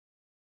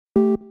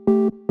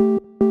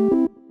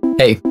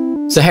Hey,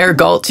 Zahir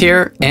Galt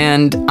here,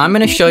 and I'm going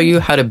to show you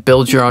how to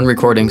build your own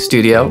recording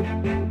studio,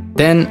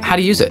 then how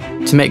to use it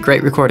to make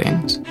great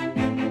recordings.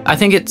 I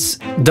think it's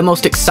the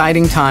most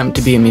exciting time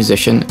to be a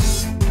musician.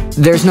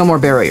 There's no more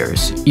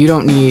barriers. You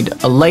don't need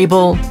a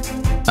label,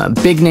 a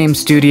big name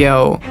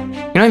studio.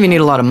 You don't even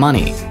need a lot of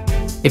money.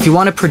 If you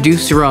want to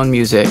produce your own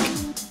music,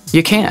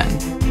 you can.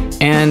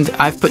 And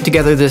I've put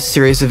together this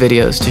series of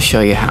videos to show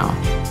you how.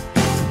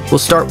 We'll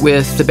start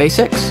with the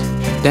basics,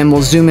 then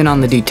we'll zoom in on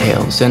the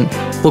details, and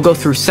we'll go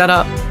through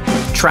setup,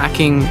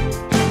 tracking,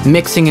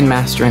 mixing and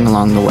mastering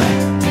along the way.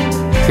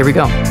 Here we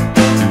go.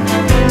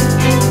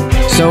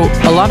 So,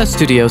 a lot of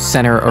studios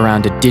center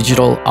around a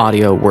digital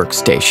audio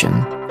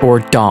workstation, or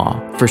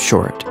DAW for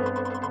short,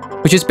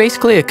 which is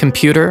basically a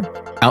computer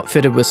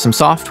outfitted with some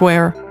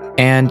software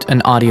and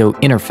an audio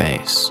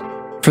interface.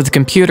 For the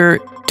computer,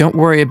 don't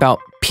worry about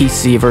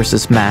PC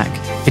versus Mac,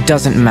 it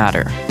doesn't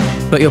matter.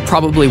 But you'll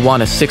probably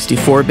want a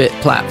 64-bit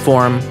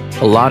platform,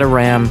 a lot of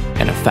RAM,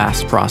 and a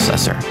fast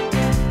processor.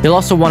 You'll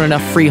also want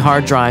enough free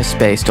hard drive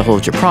space to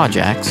hold your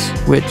projects,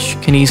 which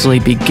can easily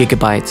be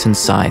gigabytes in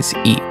size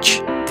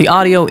each. The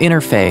audio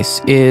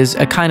interface is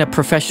a kind of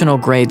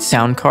professional-grade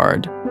sound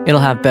card.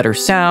 It'll have better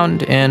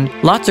sound and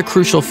lots of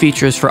crucial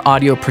features for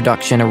audio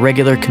production a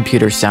regular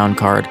computer sound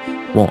card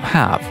won't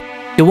have.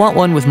 You'll want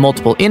one with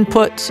multiple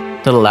inputs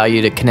that allow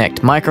you to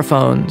connect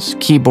microphones,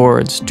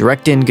 keyboards,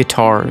 direct-in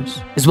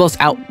guitars, as well as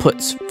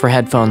outputs for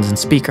headphones and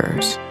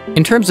speakers.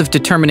 In terms of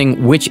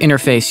determining which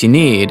interface you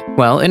need,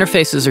 well,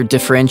 interfaces are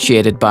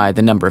differentiated by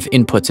the number of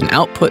inputs and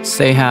outputs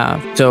they have.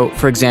 So,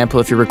 for example,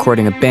 if you're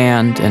recording a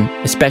band, and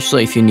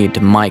especially if you need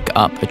to mic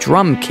up a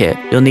drum kit,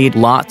 you'll need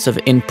lots of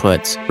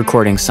inputs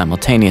recording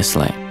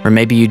simultaneously. Or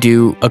maybe you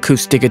do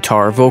acoustic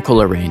guitar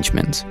vocal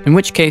arrangements, in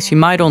which case you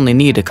might only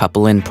need a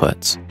couple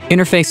inputs.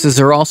 Interfaces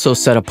are also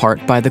set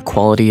apart by the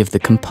quality of the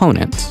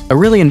components, a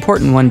really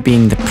important one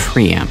being the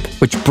preamp,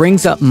 which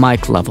brings up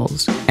mic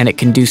levels, and it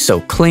can do so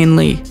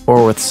cleanly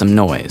or with some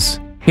noise.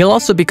 You'll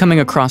also be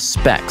coming across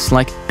specs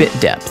like bit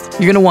depth.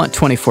 You're going to want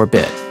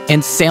 24-bit.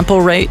 And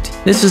sample rate,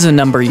 this is a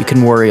number you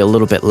can worry a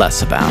little bit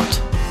less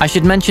about. I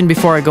should mention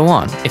before I go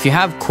on, if you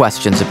have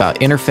questions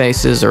about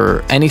interfaces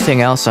or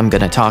anything else I'm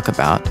going to talk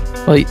about,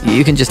 well,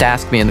 you can just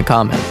ask me in the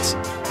comments.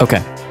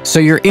 Okay, so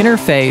your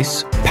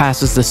interface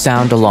passes the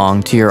sound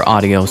along to your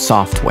audio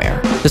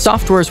software. The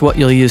software is what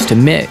you'll use to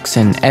mix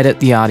and edit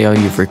the audio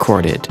you've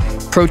recorded.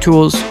 Pro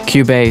Tools,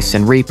 Cubase,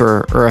 and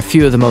Reaper are a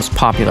few of the most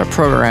popular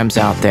programs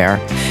out there,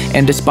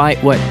 and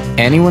despite what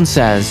anyone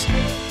says,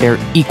 they're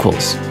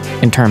equals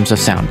in terms of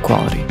sound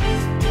quality.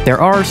 There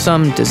are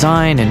some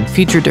design and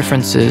feature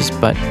differences,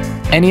 but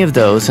any of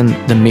those and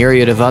the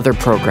myriad of other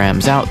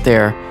programs out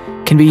there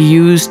can be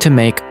used to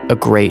make a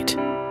great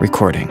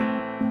recording.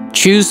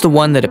 Choose the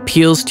one that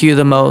appeals to you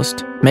the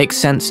most, makes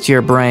sense to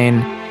your brain,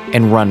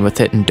 and run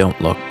with it and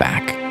don't look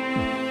back.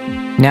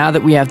 Now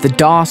that we have the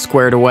DAW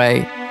squared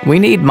away, we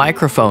need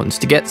microphones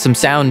to get some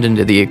sound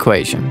into the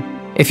equation.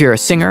 If you're a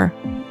singer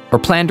or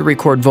plan to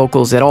record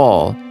vocals at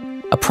all,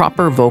 a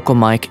proper vocal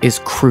mic is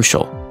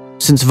crucial,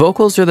 since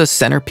vocals are the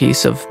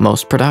centerpiece of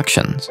most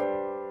productions.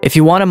 If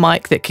you want a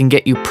mic that can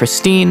get you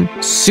pristine,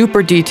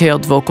 super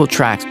detailed vocal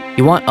tracks,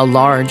 you want a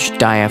large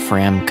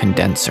diaphragm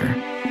condenser.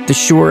 The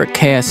Shure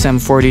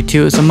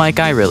KSM42 is a mic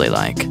I really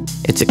like.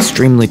 It's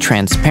extremely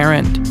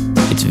transparent,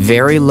 it's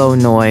very low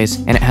noise,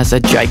 and it has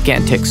a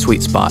gigantic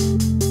sweet spot.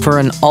 For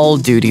an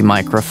all-duty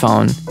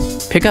microphone,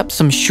 pick up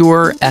some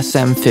Shure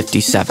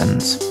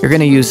SM57s. You're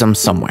going to use them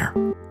somewhere.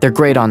 They're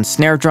great on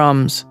snare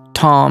drums,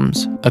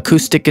 toms,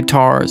 acoustic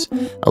guitars,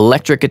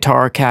 electric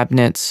guitar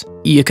cabinets.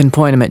 You can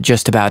point them at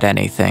just about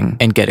anything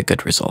and get a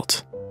good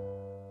result.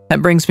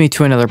 That brings me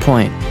to another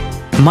point.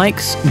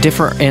 Mics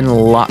differ in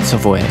lots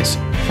of ways,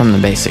 from the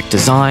basic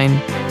design,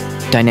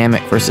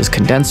 dynamic versus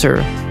condenser,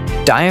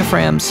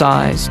 diaphragm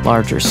size,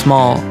 large or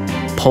small,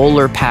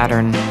 polar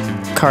pattern,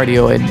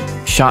 cardioid,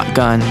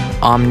 shotgun,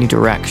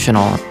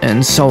 omnidirectional,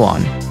 and so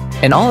on.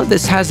 And all of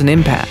this has an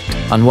impact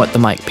on what the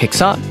mic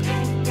picks up,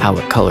 how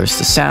it colors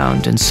the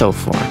sound, and so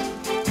forth.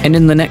 And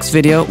in the next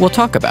video, we'll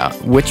talk about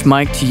which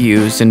mic to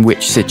use in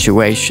which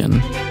situation.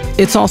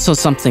 It's also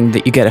something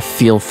that you get a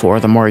feel for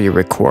the more you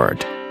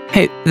record.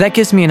 Hey, that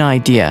gives me an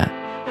idea.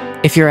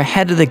 If you're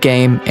ahead of the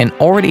game and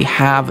already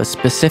have a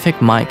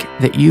specific mic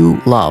that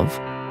you love,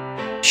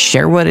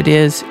 share what it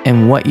is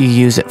and what you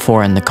use it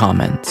for in the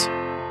comments.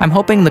 I'm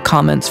hoping the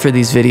comments for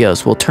these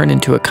videos will turn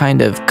into a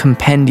kind of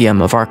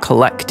compendium of our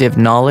collective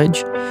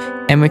knowledge,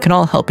 and we can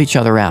all help each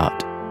other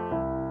out.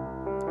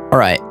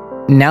 Alright,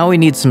 now we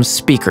need some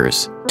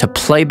speakers to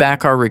play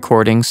back our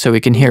recordings so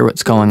we can hear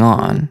what's going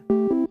on.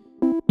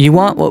 You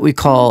want what we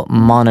call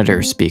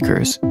monitor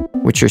speakers,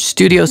 which are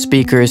studio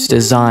speakers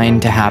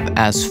designed to have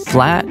as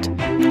flat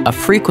a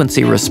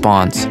frequency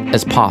response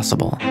as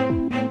possible.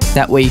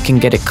 That way you can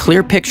get a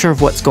clear picture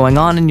of what's going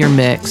on in your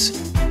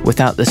mix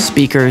without the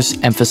speakers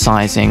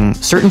emphasizing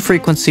certain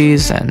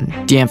frequencies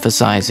and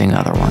de-emphasizing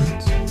other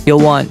ones.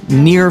 You'll want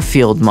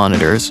near-field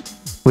monitors,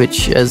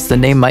 which, as the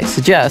name might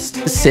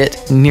suggest,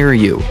 sit near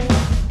you.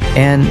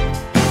 And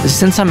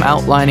since I'm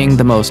outlining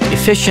the most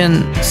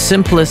efficient,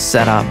 simplest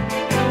setup,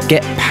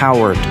 get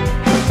powered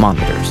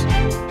monitors,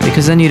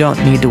 because then you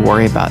don't need to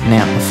worry about an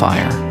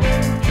amplifier.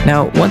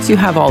 Now, once you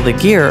have all the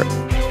gear,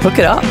 hook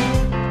it up.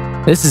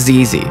 This is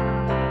easy.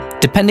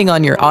 Depending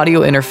on your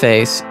audio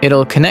interface,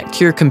 it'll connect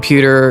to your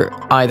computer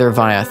either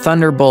via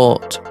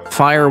Thunderbolt,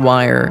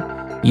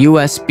 Firewire,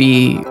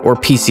 USB, or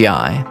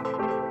PCI.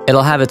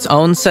 It'll have its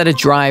own set of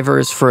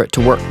drivers for it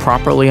to work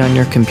properly on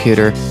your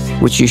computer,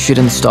 which you should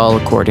install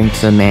according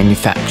to the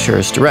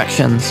manufacturer's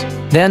directions.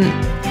 Then,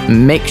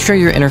 make sure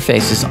your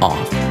interface is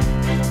off.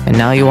 And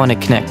now you want to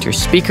connect your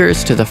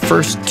speakers to the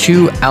first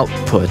two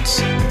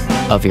outputs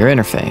of your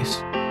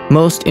interface.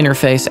 Most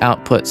interface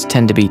outputs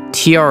tend to be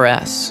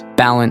TRS,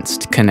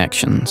 balanced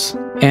connections.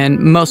 And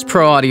most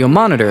pro audio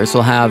monitors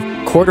will have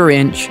 1/4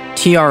 inch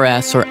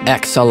TRS or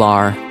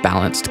XLR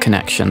balanced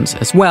connections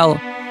as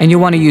well, and you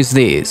want to use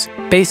these.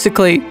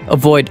 Basically,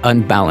 avoid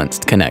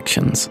unbalanced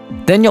connections.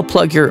 Then you'll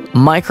plug your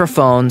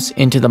microphones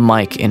into the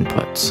mic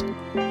inputs.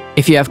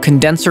 If you have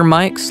condenser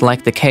mics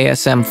like the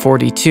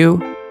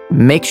KSM42,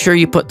 make sure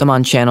you put them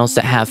on channels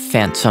that have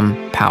phantom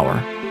power.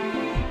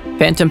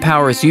 Phantom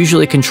power is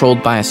usually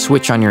controlled by a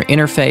switch on your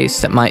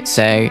interface that might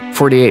say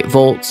 48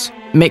 volts.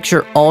 Make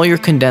sure all your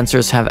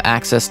condensers have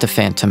access to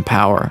phantom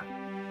power.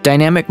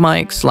 Dynamic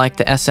mics like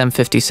the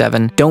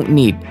SM57 don't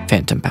need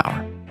phantom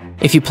power.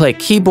 If you play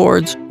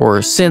keyboards or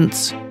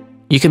synths,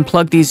 you can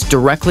plug these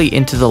directly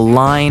into the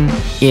line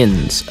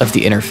ins of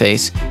the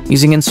interface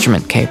using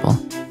instrument cable.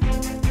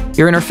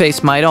 Your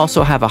interface might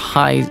also have a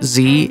high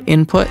Z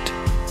input,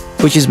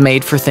 which is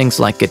made for things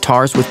like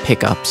guitars with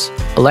pickups,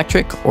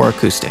 electric or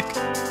acoustic.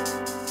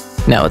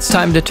 Now it's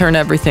time to turn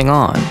everything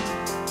on.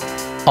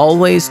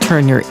 Always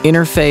turn your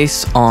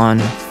interface on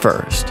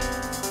first,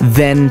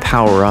 then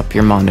power up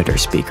your monitor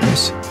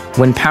speakers.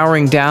 When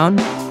powering down,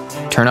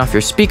 turn off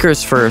your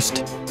speakers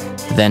first,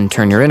 then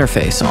turn your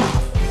interface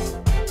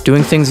off.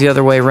 Doing things the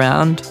other way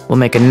around will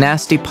make a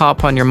nasty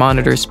pop on your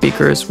monitor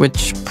speakers,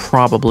 which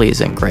probably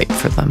isn't great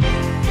for them.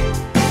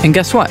 And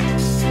guess what?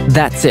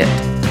 That's it.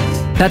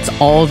 That's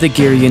all the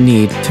gear you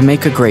need to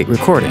make a great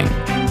recording.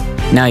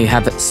 Now you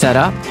have it set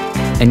up,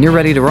 and you're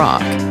ready to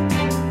rock.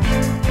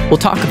 We'll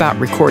talk about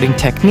recording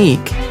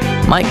technique,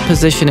 mic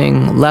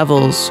positioning,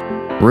 levels,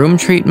 room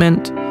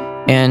treatment,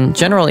 and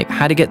generally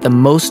how to get the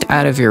most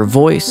out of your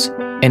voice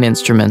and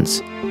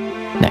instruments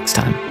next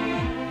time.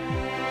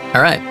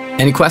 All right,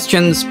 any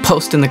questions?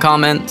 Post in the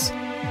comments.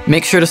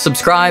 Make sure to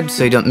subscribe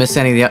so you don't miss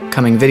any of the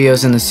upcoming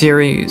videos in the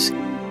series,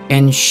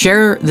 and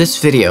share this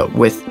video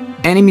with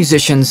any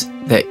musicians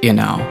that you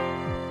know.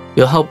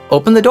 You'll help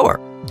open the door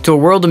to a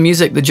world of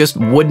music that just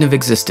wouldn't have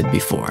existed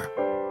before.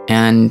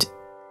 And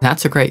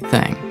that's a great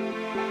thing.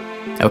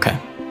 Okay,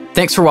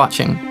 thanks for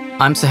watching.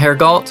 I'm Sahar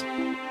Galt.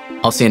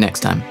 I'll see you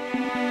next time.